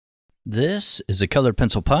This is a Colored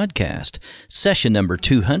Pencil Podcast, session number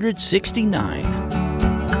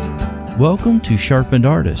 269. Welcome to Sharpened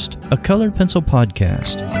Artist, a Colored Pencil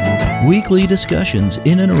Podcast. Weekly discussions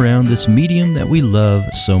in and around this medium that we love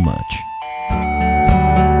so much.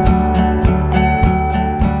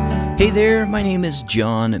 Hey there, my name is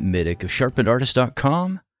John Middick of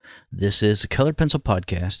SharpenedArtist.com. This is a Colored Pencil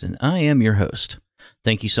Podcast, and I am your host.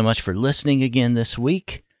 Thank you so much for listening again this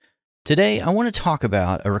week. Today, I want to talk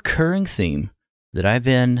about a recurring theme that I've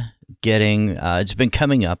been getting, it's been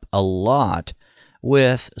coming up a lot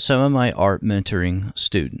with some of my art mentoring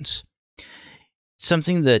students.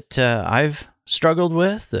 Something that I've struggled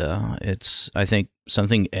with. It's, I think,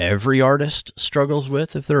 something every artist struggles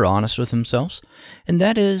with if they're honest with themselves, and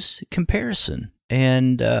that is comparison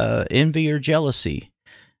and envy or jealousy.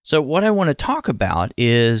 So what I want to talk about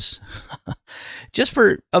is, just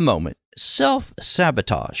for a moment,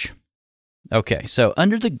 self-sabotage. Okay, so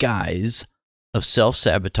under the guise of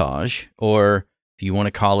self-sabotage, or if you want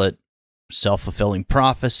to call it self-fulfilling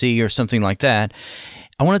prophecy or something like that,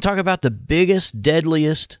 I want to talk about the biggest,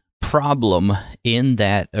 deadliest problem in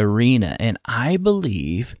that arena. And I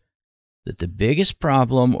believe that the biggest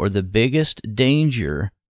problem or the biggest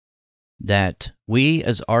danger that we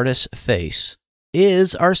as artists face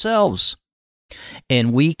is ourselves.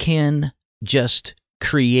 And we can just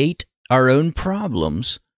create our own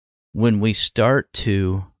problems when we start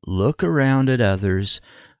to look around at others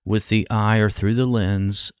with the eye or through the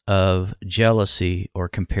lens of jealousy or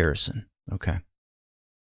comparison. Okay.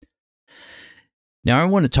 Now I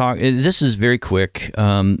want to talk, this is very quick,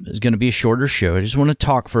 it's going to be a shorter show. I just want to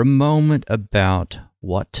talk for a moment about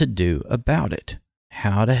what to do about it,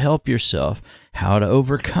 how to help yourself, how to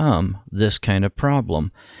overcome this kind of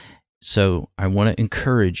problem. So I want to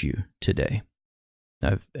encourage you today.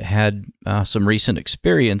 I've had some recent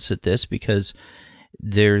experience at this because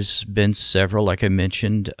there's been several, like I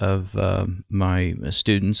mentioned, of my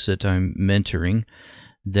students that I'm mentoring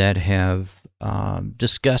that have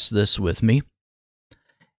discussed this with me.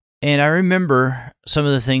 And I remember some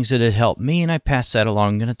of the things that had helped me, and I passed that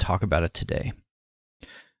along. I'm going to talk about it today.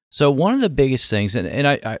 So one of the biggest things, and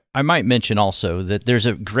I might mention also that there's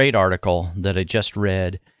a great article that I just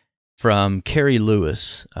read from Carrie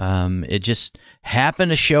Lewis. It just happened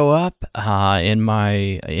to show up in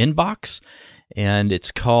my inbox, and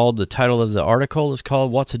it's called, the title of the article is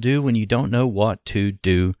called What to Do When You Don't Know What to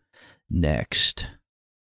Do Next.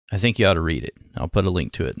 I think you ought to read it. I'll put a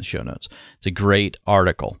link to it in the show notes. It's a great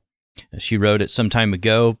article. She wrote it some time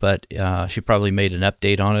ago, but she probably made an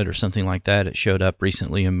update on it or something like that. It showed up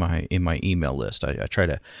recently in my email list. I try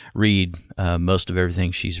to read most of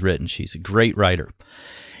everything she's written. She's a great writer.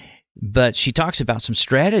 But she talks about some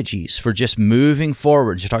strategies for just moving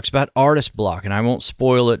forward. She talks about artist block, and I won't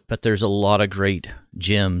spoil it, but there's a lot of great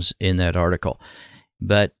gems in that article.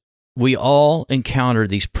 But we all encounter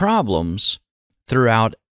these problems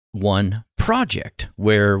throughout one project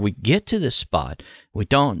where we get to this spot, we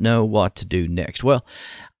don't know what to do next. Well,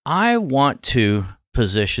 I want to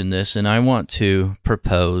position this, and I want to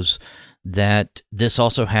propose that this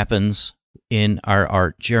also happens in our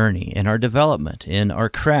art journey, in our development, in our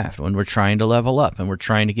craft, when we're trying to level up and we're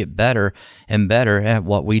trying to get better and better at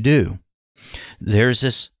what we do. There's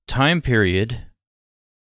this time period,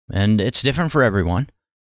 and it's different for everyone,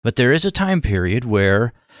 but there is a time period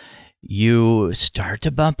where you start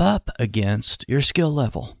to bump up against your skill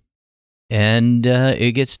level. And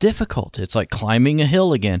it gets difficult. It's like climbing a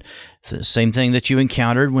hill again. It's the same thing that you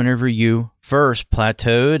encountered whenever you first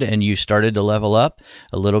plateaued and you started to level up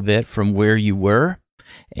a little bit from where you were,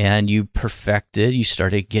 and you perfected, you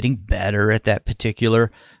started getting better at that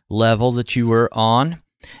particular level that you were on.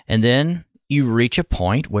 And then you reach a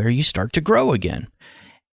point where you start to grow again.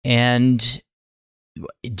 And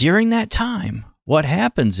during that time, what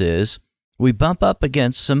happens is we bump up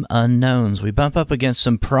against some unknowns. We bump up against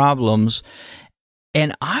some problems,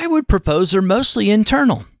 and I would propose they're mostly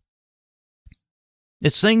internal.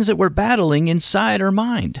 It's things that we're battling inside our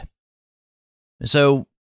mind. So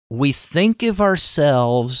we think of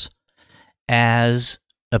ourselves as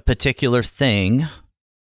a particular thing.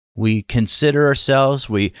 We consider ourselves,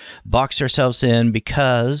 we box ourselves in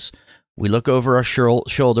because we look over our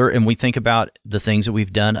shoulder and we think about the things that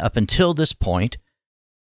we've done up until this point.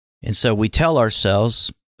 And so we tell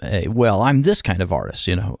ourselves, hey, well, I'm this kind of artist,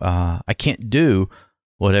 I can't do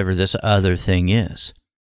whatever this other thing is.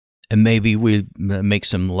 And maybe we make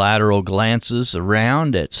some lateral glances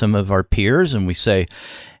around at some of our peers and we say,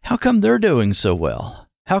 how come they're doing so well?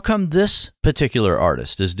 How come this particular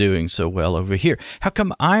artist is doing so well over here? How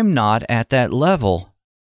come I'm not at that level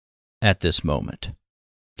at this moment?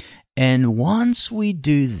 And once we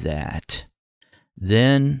do that,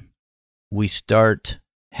 then we start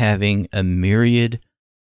having a myriad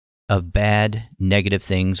of bad, negative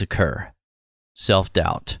things occur.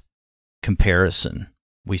 Self-doubt, comparison.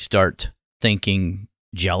 We start thinking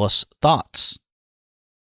jealous thoughts.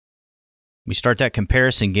 We start that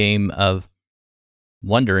comparison game of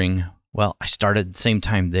wondering, well, I started the same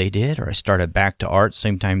time they did, or I started back to art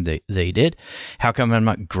same time they did. How come I'm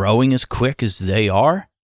not growing as quick as they are?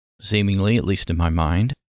 Seemingly, at least in my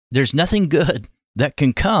mind. There's nothing good that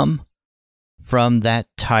can come from that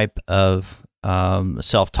type of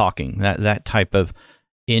self-talking, that type of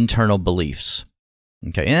internal beliefs.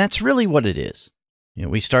 Okay, and that's really what it is.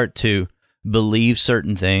 We start to believe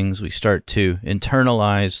certain things, we start to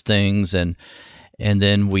internalize things, and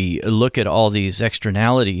then we look at all these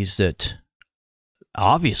externalities that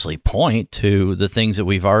obviously point to the things that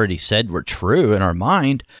we've already said were true in our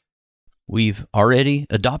mind. We've already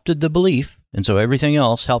adopted the belief, and so everything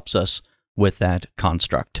else helps us with that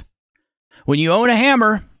construct. When you own a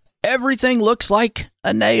hammer, everything looks like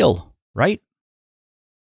a nail, right?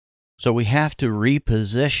 So we have to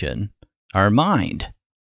reposition our mind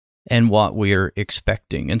and what we're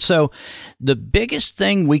expecting. And so the biggest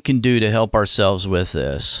thing we can do to help ourselves with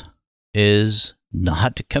this is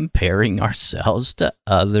not comparing ourselves to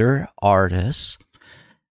other artists.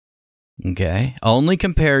 Okay? Only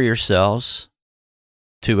compare yourselves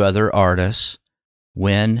to other artists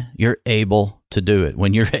when you're able to do it,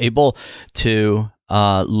 when you're able to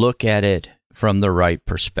look at it from the right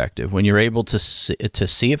perspective, when you're able to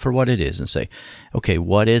see it for what it is and say, okay,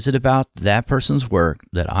 what is it about that person's work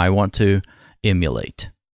that I want to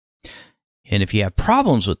emulate? And if you have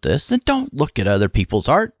problems with this, then don't look at other people's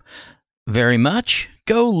art very much.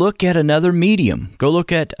 Go look at another medium. Go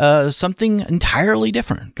look at something entirely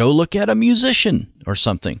different. Go look at a musician or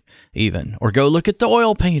something even, or go look at the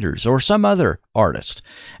oil painters or some other artist,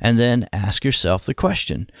 and then ask yourself the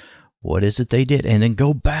question, what is it they did? And then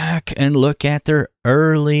go back and look at their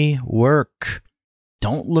early work.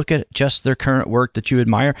 Don't look at just their current work that you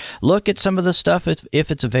admire. Look at some of the stuff, if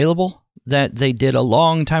it's available, that they did a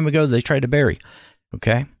long time ago they tried to bury.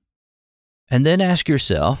 Okay? And then ask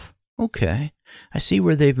yourself, okay, I see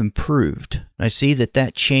where they've improved. I see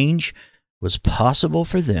that change was possible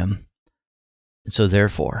for them. And so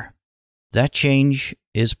therefore, that change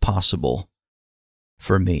is possible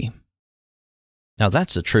for me. Now,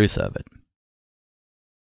 that's the truth of it.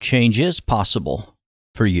 Change is possible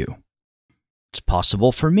for you. It's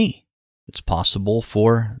possible for me. It's possible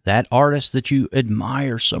for that artist that you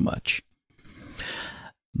admire so much.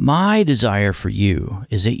 My desire for you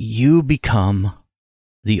is that you become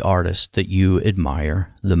the artist that you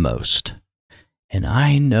admire the most. And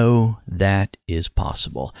I know that is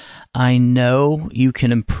possible. I know you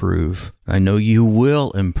can improve. I know you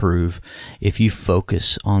will improve if you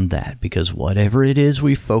focus on that, because whatever it is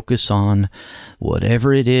we focus on,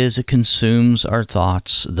 whatever it is that consumes our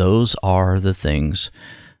thoughts, those are the things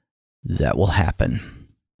that will happen.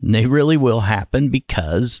 And they really will happen,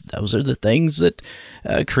 because those are the things that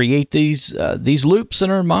create these loops in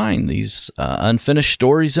our mind, these unfinished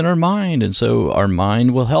stories in our mind. And so our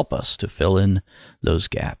mind will help us to fill in those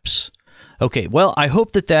gaps. Okay, well, I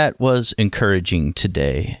hope that was encouraging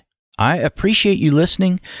today. I appreciate you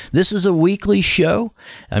listening. This is a weekly show.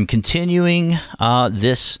 I'm continuing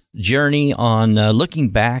this journey on looking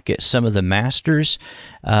back at some of the masters.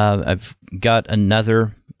 I've got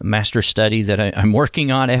another master study that I'm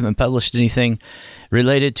working on. I haven't published anything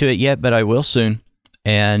related to it yet, but I will soon.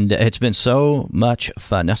 And it's been so much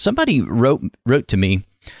fun. Now, somebody wrote to me,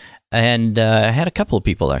 and I had a couple of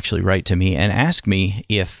people actually write to me and ask me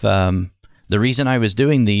if the reason I was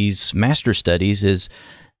doing these master studies is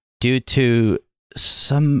due to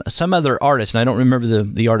some other artist, and I don't remember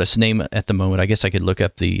the artist's name at the moment. I guess I could look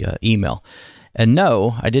up the email. And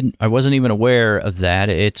no, I didn't. I wasn't even aware of that.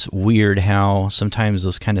 It's weird how sometimes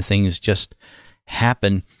those kind of things just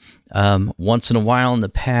happen. Once in a while in the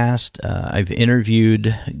past, I've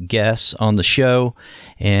interviewed guests on the show,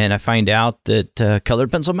 and I find out that Colored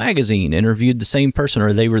Pencil Magazine interviewed the same person,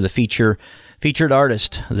 or they were the featured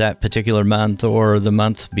artist that particular month, or the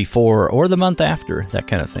month before, or the month after, that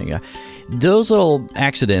kind of thing. Those little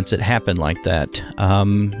accidents that happen like that,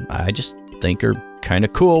 I just think are kind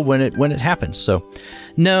of cool when it happens. So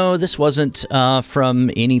no, this wasn't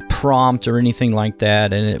from any prompt or anything like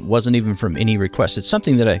that, and it wasn't even from any request. It's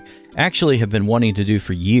something that I actually have been wanting to do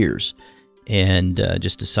for years, and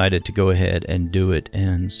just decided to go ahead and do it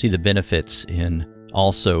and see the benefits in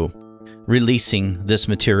also releasing this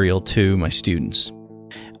material to my students.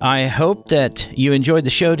 I hope that you enjoyed the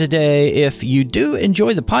show today. If you do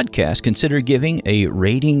enjoy the podcast, consider giving a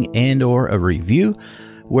rating and or a review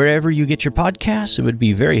wherever you get your podcasts. It would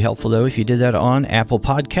be very helpful, though, if you did that on Apple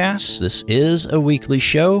Podcasts. This is a weekly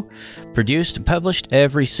show, produced and published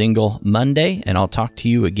every single Monday, and I'll talk to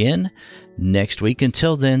you again next week.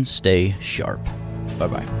 Until then, stay sharp.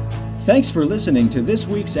 Bye-bye. Thanks for listening to this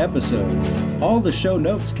week's episode. All the show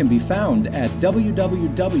notes can be found at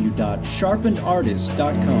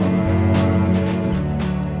www.sharpenedartist.com.